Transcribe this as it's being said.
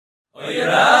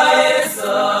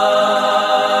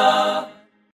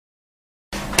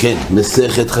כן,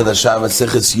 מסכת חדשה,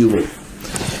 מסכת יומא,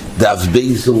 דף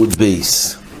בייס עמוד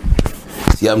בייס.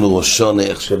 סיימנו ראש שונה,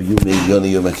 עכשיו יומא,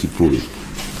 יום הכיפורים.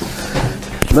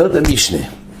 אומרת המשנה,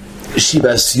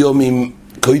 7 יומים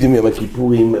קודם יום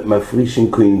הכיפורים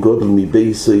מפרישים כהן גודל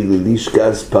מבייסוי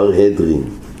ללישקס פרהדרין.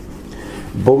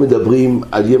 בו מדברים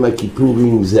על יום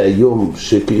הכיפורים, זה היום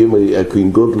שכיום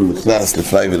הכהן גודל נכנס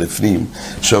לפני ולפנים,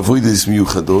 שעבודות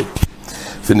מיוחדות,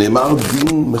 ונאמר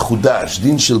דין מחודש,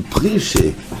 דין של פרישה.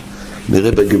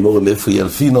 נראה בגמרא מאיפה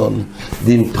ילפינון,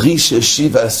 דין פרישה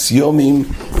 7 יומים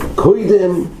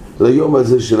קודם ליום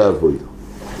הזה של העבודה.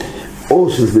 או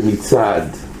שזה מצד,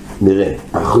 נראה,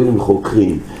 האחרונים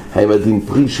חוקרים, האם הדין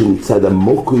פרישה מצד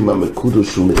המוקרים המקודש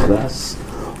שהוא נכנס,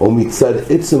 או מצד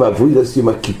עצם עבודת יום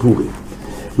הכיפורים.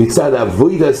 מצד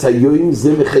עבודת היום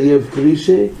זה מחייב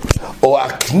פרישה, או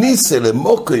הכניסה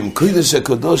למוקרים, קודש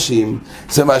הקדושים,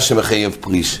 זה מה שמחייב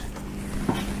פרישה.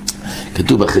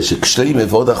 כתוב אחרי שכשלים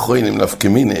ועוד אחרונים נפקא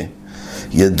מינה,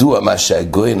 ידוע מה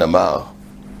שהגויין אמר.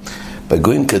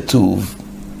 בגויין כתוב,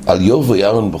 על יובו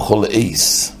ירון בכל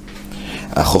עיס,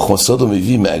 החוכמה סודו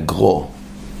מביא מהגרו,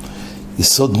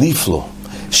 יסוד נפלו,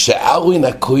 שארון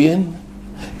הכהן,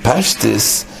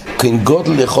 פשטס, כהן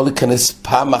גודל יכול להיכנס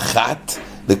פעם אחת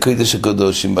לקודש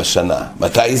הקדושים בשנה.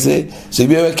 מתי זה? זה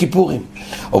ביום הכיפורים.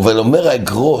 אבל אומר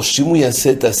הגרו, שאם הוא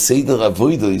יעשה את הסדר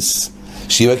אבוידוס,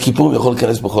 שיום הכיפורים יכול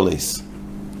להיכנס בכל עיס.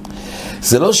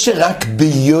 זה לא שרק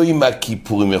ביום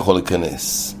הכיפורים יכול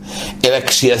להיכנס, אלא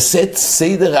כשיעשה את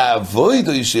סדר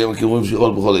האבוידוס שיום הכיפורים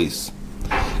שיכול בכל עיס.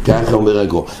 ככה אומר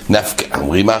הגרו.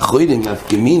 אומרים האחרונים,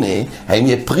 נפקא מינה, האם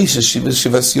יהיה פרישה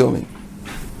 7 יומים?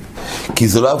 כי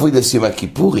זה לא אבוידוס יום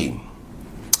הכיפורים.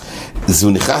 זה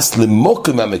הוא נכנס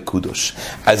למוקם המקודש.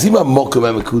 אז אם המוקם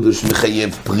המקודש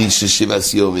מחייב פרישה 7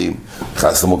 יומים,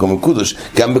 נכנס למוקם המקודש,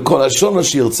 גם בכל השונה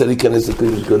שירצה להיכנס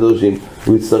לקודש הקדושים,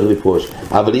 הוא יצטרך לפרוש.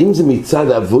 אבל אם זה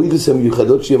מצד האבוידוס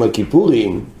המיוחדות של יום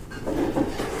הכיפורים,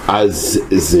 אז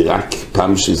זה רק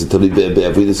פעם שזה תלוי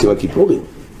באבוידוס יום הכיפורים.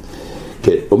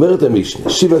 כן, אומרת המשנה,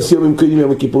 7 יומים קודם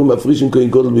יום הכיפורים מפרישים כהן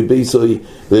גודל מבייסוי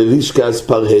ללישקס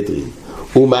פרהדרין,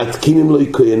 ומתקינים לו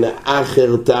כהן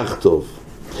אחר תחתוב.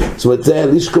 זאת אומרת, זה היה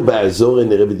לישקו באזור,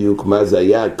 נראה בדיוק מה זה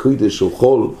היה, קודש או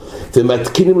חול,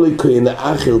 ומתקינים לו כהן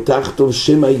אחר תחתוב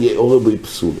שמא יאורה בו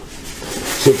פסול.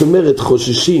 זאת אומרת,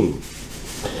 חוששים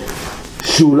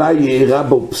שאולי יארה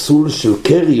בו פסול של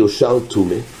קרי או של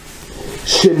תומה,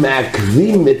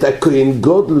 שמעכבים את הכהן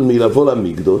גודל מלבוא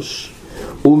למקדוש,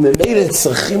 וממילא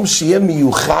צריכים שיהיה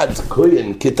מיוחד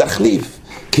כהן כתחליף,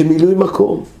 כמילוי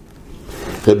מקום.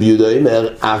 רבי יהודה אומר,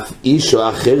 אף איש או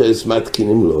אחרס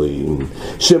מתקינים לו,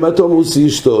 שמתומוס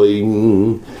אשתו,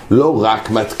 לא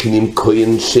רק מתקינים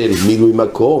כהן של מילוי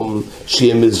מקום,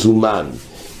 שיהיה מזומן.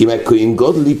 אם הכהן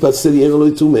גודל ייפסל יראה לו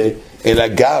תומה, אלא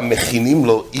גם מכינים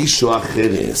לו איש או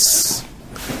אחרס.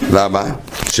 למה?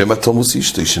 שמתומוס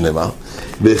אשתו, שנאמר,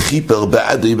 וכיפר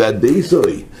בעדוי בעד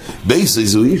בייסוי. בייסוי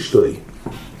זו אשתוי.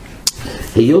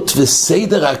 היות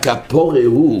וסדר הכפורה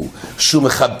הוא שהוא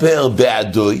מחבר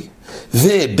בעדוי,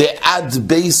 ובעד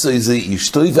בייסוי זה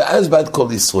אשתוי, ואז בעד כל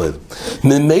ישראל.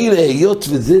 ממילא היות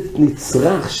וזה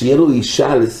נצרך שיהיה לו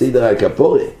אישה לסדר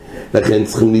הכפורה, לכן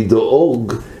צריכים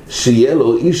לדאוג שיהיה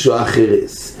לו איש או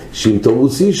אחרס, שאם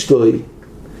תומוס אשתוי,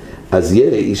 אז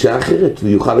יהיה אישה אחרת,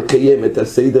 ויוכל לקיים את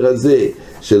הסדר הזה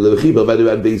של חיבר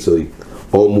בעד בייסוי.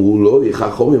 אמרו לו,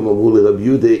 חכמים אמרו לרבי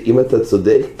יהודה, אם אתה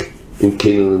צודק, אם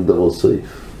כן לדבר סויף.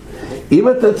 אם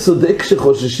אתה צודק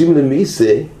שחוששים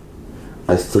למיסה,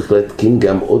 אז צריך להתקין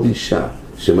גם עוד אישה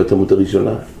שמתמות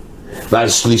הראשונה,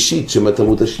 והשלישית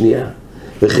שמתמות השנייה,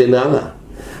 וכן הלאה.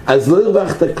 אז לא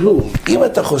הרווחת כלום. אם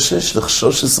אתה חושש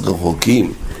לחשוש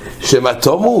רחוקים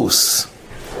שמתומוס,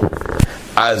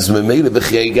 אז ממילא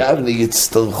בחיי גבני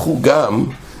יצטרכו גם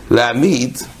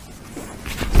להעמיד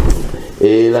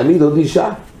עוד אישה.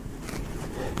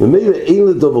 ממילא אין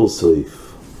לדבר סויף.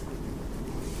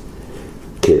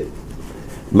 כן.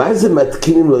 מה זה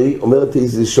מתקינים לו? אומרת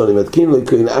איזה שונים, מתקינים לו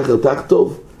כהן אחר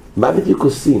תחתוב, מה בדיוק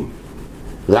עושים?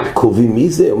 רק קובעים מי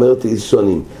זה? אומרת איזה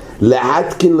שונים,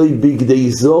 להתקין לו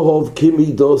בגדי זהוב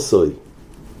כמידוסוי.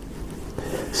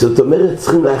 זאת אומרת,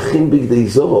 צריכים להכין בגדי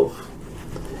זהוב.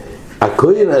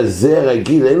 הכהן הזה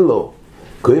הרגיל אין לו.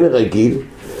 כהן הרגיל,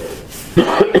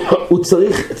 הוא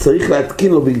צריך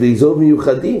להתקין לו בגדי זהוב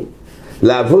מיוחדים,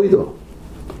 לעבודו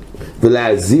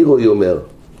ולהזהירו, היא אומר.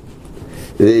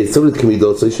 ויצור את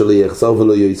כמידוסוי שלא יחסר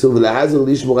ולא יצור, ולהזר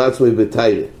לשמור עצמו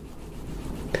בתיירה.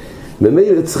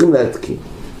 ממילא צריכים להתקין.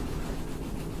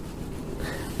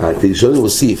 התלשון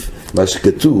מוסיף מה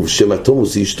שכתוב,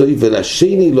 שמתומוס אשתוי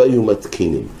ולשני לא היו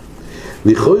מתקינים.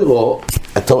 לכאורה,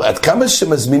 עד כמה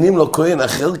שמזמינים לו כהן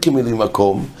אחר כמילוי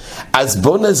מקום, אז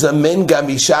בוא נזמן גם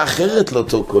אישה אחרת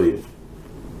לאותו כהן.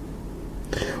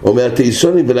 אומר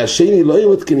התישונים, ולשני לא יהיו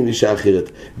מתקינים אישה אחרת,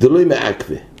 זה לא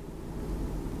מעכבה.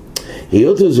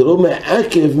 היות וזה לא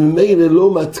מעכב, ממילא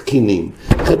לא מתקינים.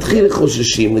 תתחיל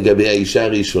חוששים לגבי האישה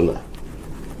הראשונה.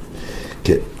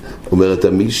 כן, אומרת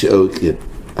כן.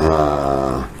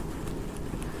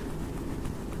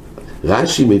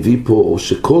 רש"י מביא פה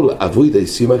שכל אבוידע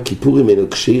סיום הכיפורים אינו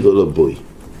כשיר או לא בוי.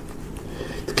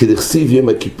 כדכסיב יום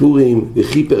הכיפורים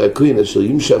וכיפר הכהן אשר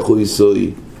ימשכו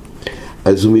יסוי.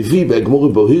 אז הוא מביא בהגמור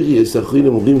בוהיריאס, האחרים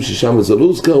אומרים ששם זה לא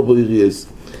הוזכר בוהיריאס.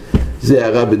 זה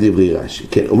הערה בדברי רש"י.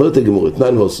 כן, אומרת הגמור,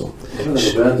 תנן הוסו.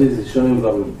 בעיינתי זה שונים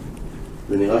גם,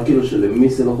 זה נראה כאילו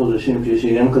שלמיסה לא חוששים, שיש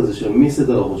עניין כזה שלמיסה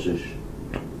אתה לא חושש.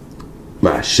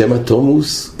 מה, שם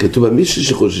התומוס? כתוב במישהו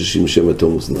שחוששים שם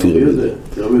התומוס, לפי רבי. זה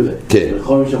לא בזה. כן.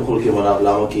 לכל מי שהם חולקים עליו,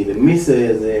 למה? כי למיסה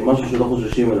זה משהו שלא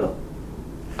חוששים עליו.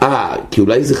 כי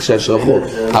אולי זה חשש רחוק.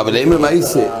 אבל אין מה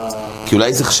יעשה? כי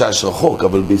אולי זה חשש רחוק,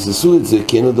 אבל ביססו את זה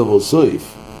כי אין לדבר סויף.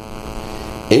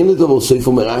 אין לדבר סויף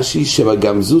אומר רש"י שמה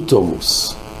גם זו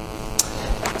תומוס.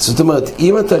 זאת אומרת,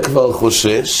 אם אתה כבר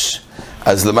חושש,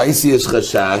 אז למעשה יש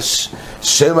חשש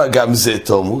שמה גם זה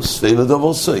תומוס ואין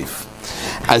לדבר סויף.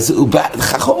 אז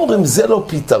חכם אומרים זה לא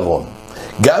פתרון.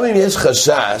 גם אם יש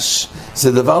חשש,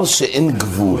 זה דבר שאין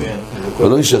גבול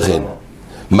ולא ישכן.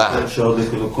 מה? שעוד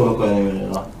כל הכהנים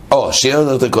יראה.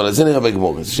 שיהיה את הכל, אז זה נראה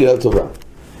בגמור, זו שאלה טובה.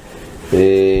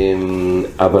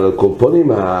 אבל על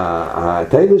קומפונים,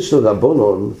 הטיילה של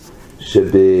רבונון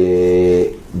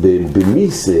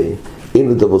שבמיסה אין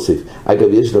לדבר סויף. אגב,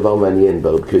 יש דבר מעניין,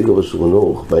 ברב קריגו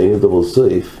בשורנוך, באין לדבר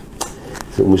סויף,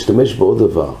 הוא משתמש בעוד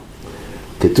דבר.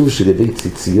 כתוב שלגבי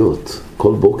ציציות,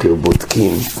 כל בוקר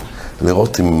בודקים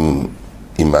לראות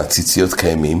אם הציציות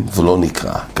קיימים, ולא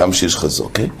נקרא, גם שיש חזוק,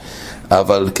 אוקיי?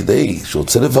 אבל כדי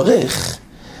שרוצה לברך,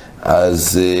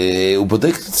 אז הוא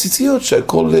בודק את הציציות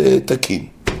שהכל תקין.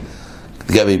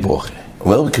 לגבי ברוכה.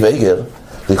 אומר בקוויגר,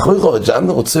 לכאורה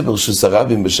ג'אמר רוצה ברשות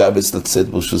הרבים בשבס לצאת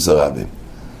ברשות הרבים.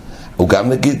 הוא גם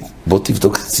נגיד, בוא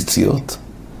תבדוק את הציציות.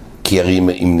 כי הרי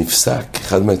אם נפסק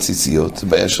אחד מהציציות, זה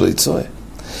בעיה שלא יצואה.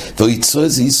 ויצואה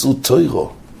זה איסור תוירו.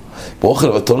 ברוכה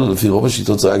לבטולה לפי רוב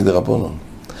השיטות זה רק דרבנן.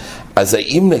 אז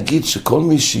האם נגיד שכל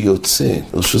מי שיוצא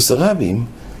ברשות הרבים,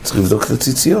 צריך לבדוק את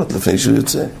הציציות לפני שהוא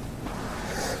יוצא?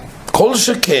 כל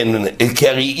שכן, כי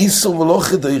הרי איסור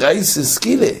מלוכה דאורייתא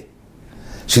סקילה,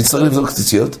 שיצטרך לבדוק את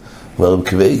הציציות. אומר רב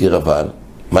קוויגר, אבל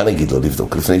מה נגיד לו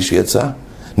לבדוק לפני שיצא?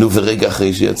 נו, ורגע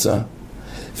אחרי שיצא?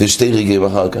 ושתי רגעים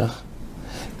אחר כך?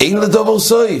 אין לדבר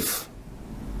סויף.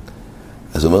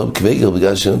 אז אומר רב קוויגר,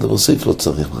 בגלל שאין לדבר סויף לא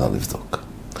צריך בכלל לבדוק.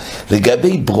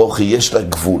 לגבי ברוכי יש לה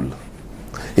גבול.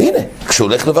 הנה, כשהוא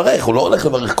הולך לברך, הוא לא הולך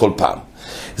לברך כל פעם.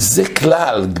 זה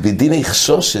כלל בדיני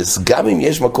חשושס, גם אם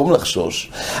יש מקום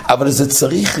לחשוש, אבל זה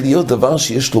צריך להיות דבר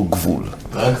שיש לו גבול.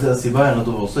 רק זה הסיבה, אין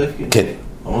לדבר סויף? כן.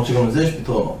 למרות שגם לזה יש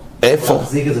פתרונות. איפה?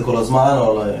 להחזיק את זה כל הזמן,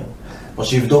 או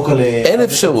שיבדוק על... אין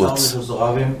אפשרות.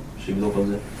 שיבדוק על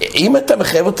זה. אם אתה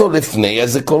מחייב אותו לפני,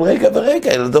 אז זה כל רגע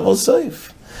ורגע, אין לדבר סויף.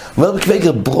 אומר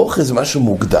בקוויגר, ברוכה זה משהו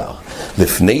מוגדר.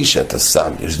 לפני שאתה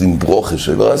שם, יש דין ברוכה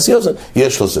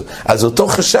יש לו זה. אז אותו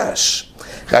חשש.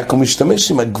 רק הוא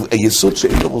משתמש עם היסוד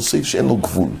שאין לו סויף, שאין לו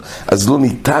גבול. אז לא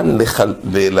ניתן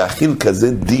להכיל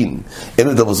כזה דין. אין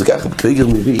לדבר, זה ככה בקוויגר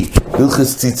מביא, הלכות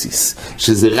ציציס,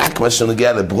 שזה רק מה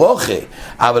שנוגע לברוכה,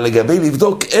 אבל לגבי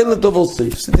לבדוק, אין לדבר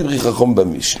סויף. זה דברי חכם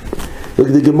במשנה.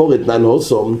 וכדי גמור את נן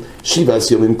הוסום, 7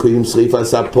 ימים כהנים שריפה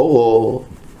ספורו.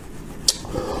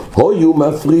 היו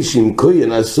מפרישים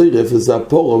כהן השרף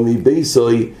ספורו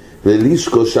מביסוי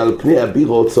ללשקוש על פני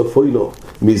הבירו צפוי לו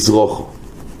מזרוחו.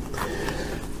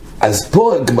 אז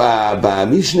פה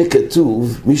במשנה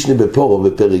כתוב, משנה בפורו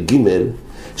בפרק ג',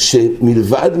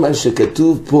 שמלבד מה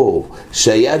שכתוב פה,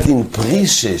 שהיה דין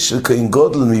פרישה של כהן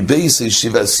גודל מבייסי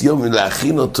 7 ימים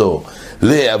להכין אותו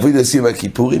לעבודת סיום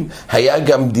הכיפורים, היה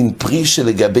גם דין פרישה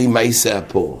לגבי מייסה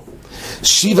הפורו.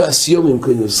 7 ימים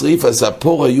כהן שריפה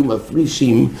ספורו היו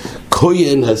מפרישים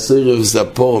כהן השרף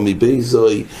ספורו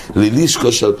מבייסוי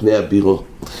ללשקוש על פני הבירו.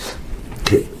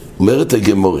 אומרת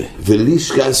הגמורה,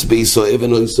 ולישקס ביסו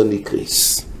אבן או איסו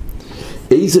נקריס.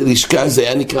 איזה לישקס זה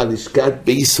היה נקרא לישקת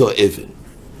ביסו אבן.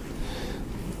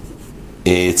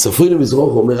 צפוי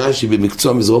למזרוח, אומר רש"י,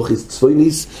 במקצוע מזרוח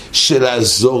צפויניס של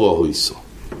הזורו הויסו.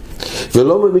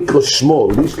 ולא במקרו שמו,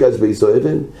 לישקס ביסו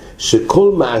אבן,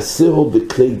 שכל מעשהו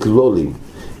בכלי גלולים,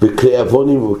 בכלי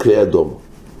אבונים ובכלי אדום.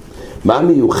 מה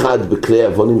מיוחד בכלי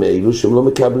אבונים האלו שהם לא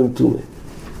מקבלים תומה?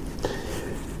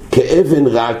 כאבן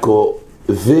רקו,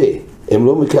 והם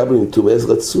לא מקבלים תומה, אז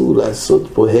רצו לעשות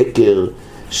פה הקר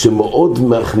שמאוד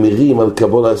מחמירים על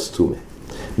קבולת תומה.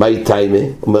 מהי טיימה?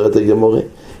 אומרת הגמורה,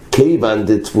 כיוון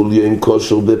דטבול יום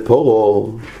כושר בפורו,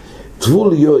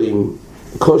 טבול יום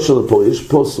כושר בפורו, יש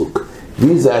פוסוק,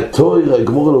 וזה התואר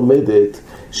הגמורה לומדת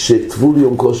שטבול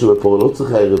יום כושר בפורו לא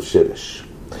צריך ערב שמש.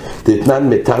 דתנן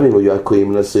מטעמים או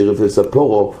יעקויים לסערב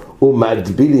לספורו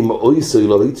ומדבילים אויסוי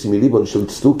לא היצי מליבון של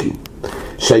צדוקים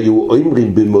שהיו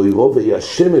אומרים במוירו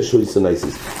והשמש או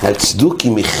יסונייסיס.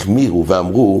 הצדוקים החמירו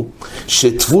ואמרו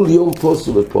שטבול יום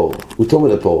פוסו בפורו, הוא תומה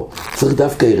לפורו, צריך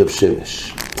דווקא ערב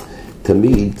שמש.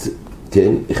 תמיד,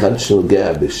 כן, אחד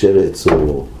שנוגע בשרץ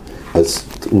או אז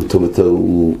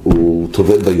הוא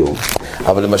טובל ביום,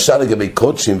 אבל למשל לגבי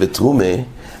קודשים וטרומה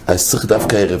אז צריך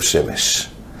דווקא ערב שמש.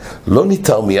 לא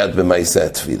ניתר מיד במעשה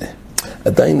התפילה,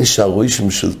 עדיין נשאר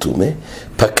רוישם של תומה,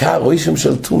 פקע רוישם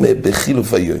של תומה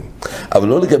בחילוף היום, אבל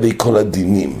לא לגבי כל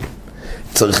הדינים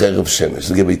צריך ערב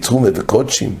שמש, לגבי תרומה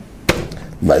וקודשים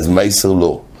אז מעשר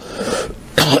לא.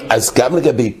 אז גם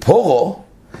לגבי פורו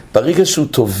ברגע שהוא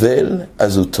טובל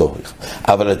אז הוא טוב,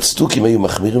 אבל הצדוקים היו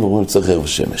מחמירים ואומרים צריך ערב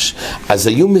שמש, אז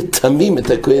היו מטמאים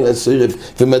את הכהן הסערב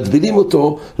ומדבילים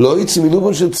אותו, לא יצא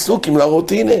מלובון של צדוקים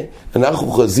להראות הנה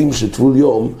אנחנו חזים שטבול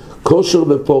יום כושר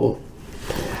בפורו.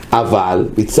 אבל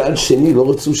מצד שני לא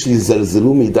רצו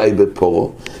שיזלזלו מדי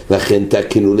בפורו, לכן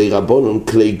תקנו לי רבונון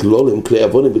כלי גלולים, כלי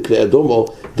אבונים וכלי אדומו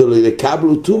דולי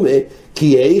לקבלו תומה כי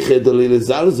היחד דולי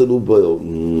לזלזלו בו.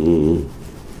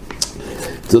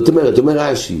 זאת אומרת, אומר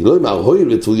רש"י, לא אמר, הוי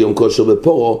לטבול יום כושר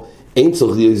בפורו, אין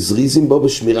צריך להיות זריזים בו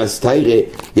בשמירה סתירה,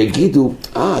 יגידו,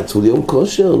 טבול יום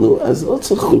כושר, נו, אז לא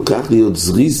צריך כל כך להיות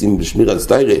זריזים בשמירה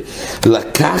סתירה,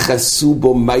 לקח עשו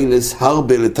בו מיילס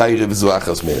הרבה לתירה וזו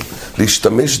אחס מהם,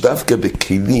 להשתמש דווקא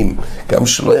בכלים, גם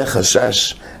שלא היה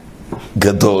חשש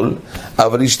גדול,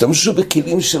 אבל השתמשו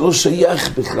בכלים שלא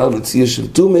שייך בכלל מציע של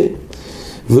תומה,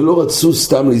 ולא רצו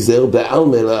סתם להיזהר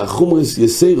בעלמא, אלא חומרס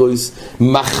יסיירויס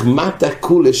מחמת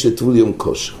הכולה שטבול יום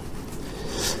כושר.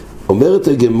 אומרת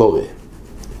הגמורה,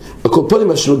 הקורפונים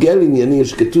מה שנוגע לענייני,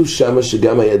 יש כתוב שם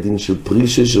שגם היה דין של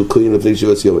פרישה של כהן לפני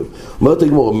 7 ימים. אומרת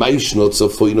הגמורה, מה ישנות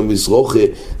צפוין ומזרוחה?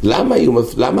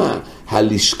 למה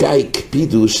הלשכה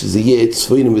הקפידו שזה יהיה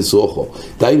צפוין ומזרוחו?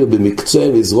 דיינו במקצוע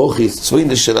מזרוחי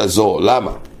צפוין של הזור,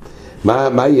 למה?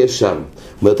 מה יש שם?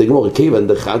 אומרת הגמורה, כיוון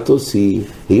דחטוס היא,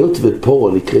 היות ופורו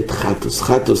נקראת חטוס,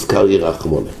 חטוס קרי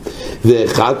רחמונה,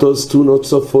 וחטוס תונו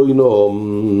צפוינו,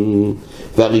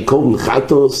 והריקורן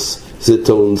חטוס זה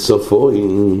תון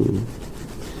צפוין,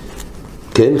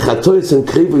 כן, חטוס הם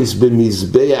קריבויס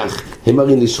במזבח, הם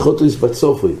הרי נשחטוס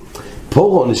בצופוי,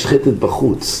 פורו נשחטת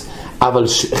בחוץ, אבל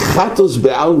חטוס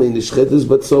בעלמי נשחטת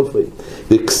בצופוי,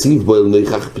 וכסיב בו אל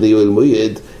נויכח פניו אל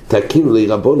מויד, תקינו לי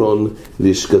רבונון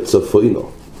לשקט צפוינו.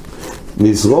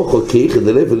 מזרוחו כאיחד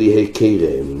הלב אלי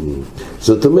הקרם.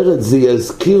 זאת אומרת, זה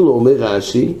יזכיר לו, אומר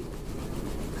רש"י,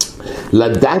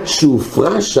 לדעת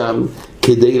שהופרה שם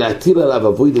כדי להטיל עליו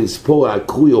אבוי לספור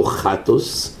הקרוי או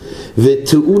חטוס,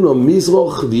 ותאונו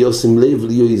מזרוח ויוסם לב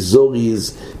ליו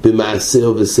זוריז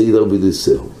במעשהו וסדר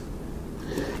בדסהו.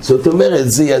 זאת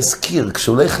אומרת, זה יזכיר,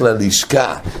 כשהולך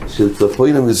ללשכה של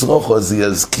צפוין המזרוחו, זה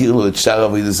יזכיר לו את שאר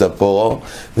אבוי לספורו,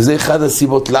 וזה אחד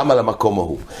הסיבות למה למקום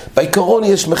ההוא. בעיקרון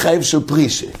יש מחייב של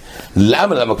פרישה.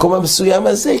 למה למקום המסוים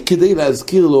הזה? כדי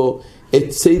להזכיר לו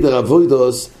את סדר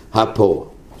אבוידוס הפורו.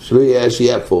 שלא יהיה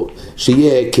שיהיה הפורו,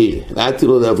 שיהיה קיר. להטיל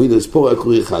לו לאבוידוס פורו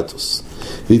הקרוי חטוס.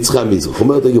 ויצחה מזרח.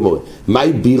 אומרת הגמורה,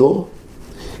 מהי בירו?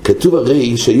 כתוב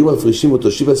הרי שהיו מפרישים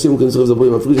אותו 7 סיום כנסרב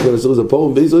זבורים, מפרישים כנסרב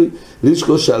זבורים באיזוי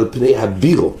לשקוש על פני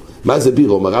הבירו. מה זה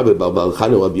בירו? מרבה ברבר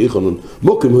חנה או רבי יחנון,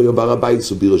 מוקם הוא בר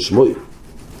הבית ובירו שמוי.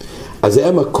 אז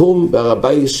היה מקום בר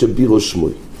הבית שבירו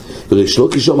שמוי. וריש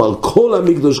לוקיש אומר, כל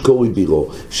המקדוש קורוי בירו,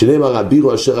 שנאמר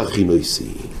הבירו אשר הכינו יסי.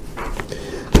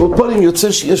 בפועלים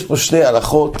יוצא שיש פה 2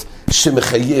 הלכות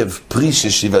שמחייב פרישה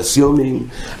 7 ימים.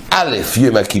 א',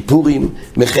 יום הכיפורים,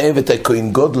 מחייב את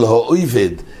הכהן גודל האויבד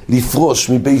לפרוש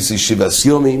מבייסי 7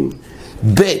 ימים.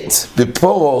 ב',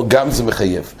 בפורו גם זה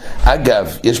מחייב. אגב,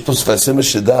 יש פה ספסם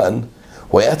שדן,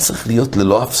 הוא היה צריך להיות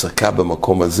ללא הפסקה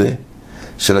במקום הזה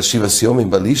של 7 ימים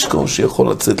בלישקו,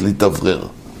 שיכול לצאת להתאוורר.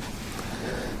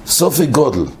 סופי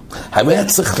גודל, האם היה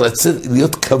צריך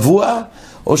להיות קבוע,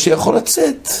 או שיכול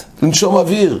לצאת, לנשום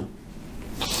אוויר.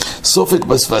 סופק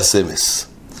בספס אמס.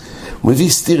 הוא מביא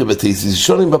סתירי בתייסיס,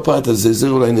 שונים בפרט הזה, זה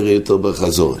אולי נראה יותר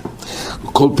בחזור.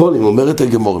 כל פונים, אומרת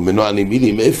הגמור, מנוענים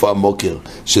מילים, איפה המוקר,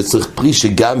 שצריך פרישה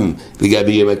גם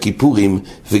לגבי יום הכיפורים,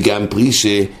 וגם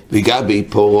פרישה לגבי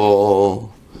פורו.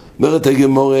 אומרת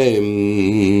הגמור,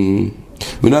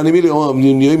 מנוענים מילים,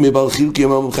 אומרים, מבר חילקי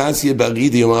יום המחסיה,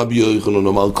 ברידי יום רבי יוחנן,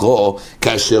 אומר קרוא,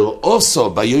 כאשר עושו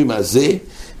ביום הזה,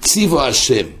 ציבו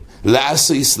השם,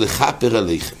 לעשו לכפר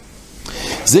עליכם.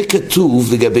 זה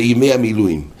כתוב לגבי ימי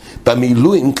המילואים.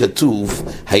 במילואים כתוב,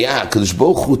 היה הקדוש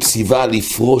ברוך הוא ציווה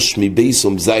לפרוש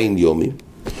מבייסום זין יומים,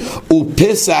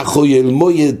 ופסח או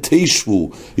ילמויד תשבו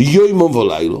יומם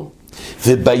ולילו,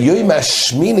 וביום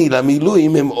השמיני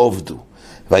למילואים הם עובדו,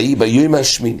 ויהי ביום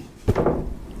השמיני.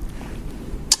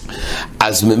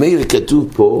 אז ממילא כתוב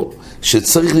פה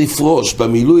שצריך לפרוש,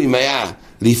 במילואים היה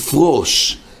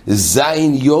לפרוש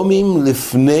זין יומים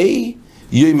לפני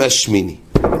יום השמיני,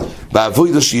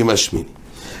 בעבודה של יום השמיני.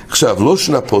 עכשיו, לא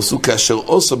שונה פוסוק, כאשר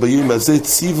עושה ביום הזה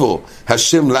ציוו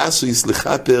השם לעשו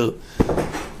לכפר.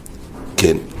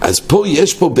 כן, אז פה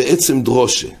יש פה בעצם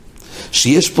דרושה,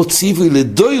 שיש פה ציווי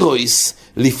לדוירויס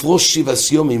לפרוש 7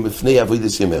 יומים לפני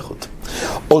עבודת יום אחד.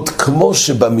 עוד כמו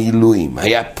שבמילואים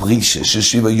היה פרישה של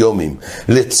 7 יומים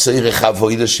לצורך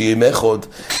עבודת יום אחד,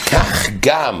 כך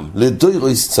גם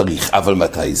לדוירויס צריך. אבל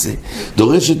מתי זה?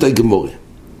 דורשת הגמורה.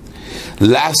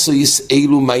 לעשויס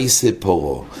אילו מייסה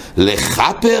פורו,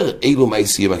 לחפר אילו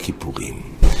מייסה יום הכיפורים.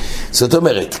 זאת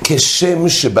אומרת, כשם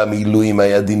שבמילואים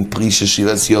היה דין פרישה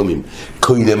 7 יומים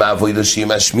קודם עבודת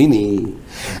יום השמיני,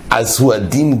 אז הוא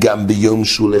הדין גם ביום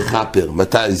שהוא לחפר.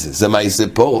 מתי זה? זה מייסה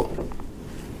פורו.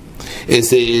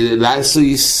 זה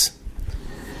לעשויס,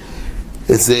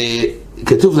 זה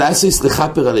כתוב לעשויס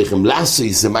לחפר עליכם.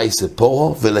 לעשויס זה מייסה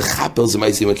פורו ולחפר זה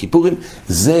מייסה יום הכיפורים.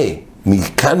 זה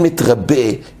מכאן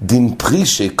מתרבה דין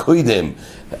פרישה קודם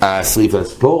השריפת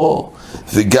פורו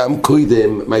וגם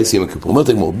קודם מייסה יום הכיפורים. אומרת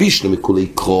הגמרא, בישלום מכולי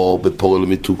קרוא בפורו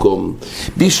למתוקום.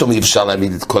 בישלום אי אפשר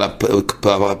להעמיד את כל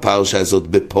הפרשה הזאת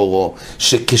בפורו,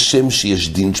 שכשם שיש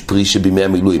דין פרישה בימי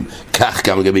המילואים, כך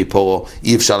גם לגבי פורו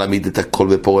אי אפשר להעמיד את הכל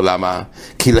בפורו. למה?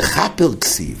 כי לחפר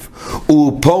כסיב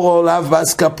ופורו עליו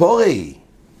בס כפורי.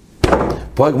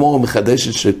 פה הגמרא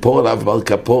מחדשת שפורו עליו בר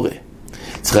כפורי.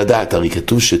 צריך לדעת, הרי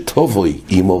כתוב שטובוי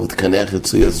אימו ותקנח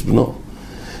יצוי אז בנו.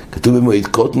 כתוב במועד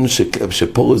קוטן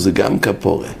שפורו זה גם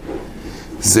כפורה.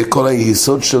 זה כל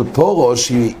היסוד של פורו,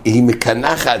 שהיא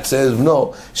מקנחת צייס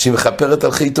בנו, שהיא מחפרת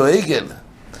על חיתו עגל.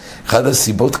 אחד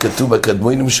הסיבות כתוב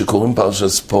בקדמונים שקוראים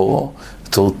פרשת פורו,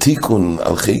 תור תיקון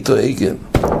על חיתו עגל.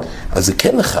 אז זה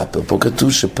כן לחפר, פה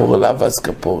כתוב שפורו לאו אז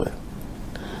כפורה.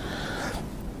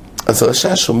 אז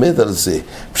הרשש עומד על זה,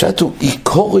 פשוט הוא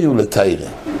עיקורי ולתיירה,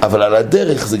 אבל על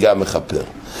הדרך זה גם מחפר.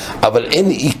 אבל אין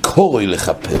עיקורי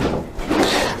לחפר.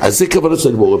 אז זה קבלות של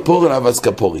הגמורה, פור אליו אז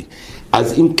כפורי.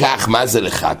 אז אם כך, מה זה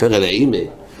לחפר? אלא אימה.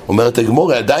 אומרת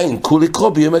הגמורה, עדיין כול לקרוא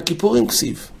ביום הכיפורים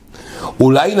כסיב.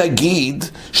 אולי נגיד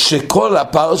שכל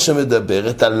הפרשה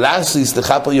מדברת על לעשויס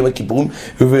לחפר יום הכיפורים,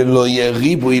 ולא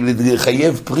יריבו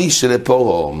לחייב פרישה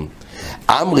לפורו.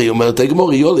 אמרי, אומרת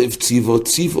הגמורה, יולב ציוו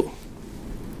ציוו.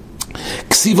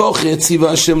 כסיב אחרי ציוו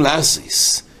השם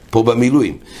לעשויס. פה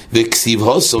במילואים, וכסיב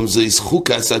הוסום זה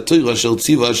ישחוק הסתויר אשר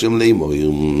ציווה השם לאמור.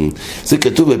 זה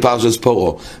כתוב בפרשת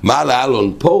פורו, מה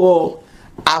לאלון פורו,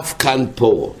 אף כאן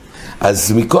פורו.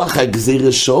 אז מכוח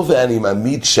הגזירה שווה אני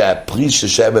מעמיד שהפרישה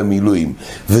שהיה במילואים,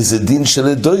 וזה דין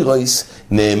של דוירויס,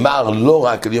 נאמר לא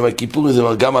רק על יום הכיפורים, זה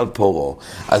אומר גם על פורו.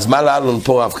 אז מה לאלון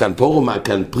פורו, אף כאן פורו, מה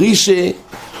כאן פרישה,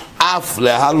 אף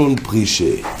לאלון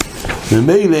פרישה.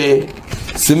 ומילא,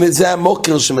 זה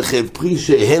המוקר שמחייב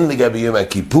פרישה, הן לגבי יום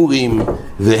הכיפורים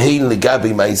והן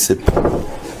לגבי מייסה פורו.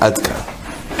 עד כאן.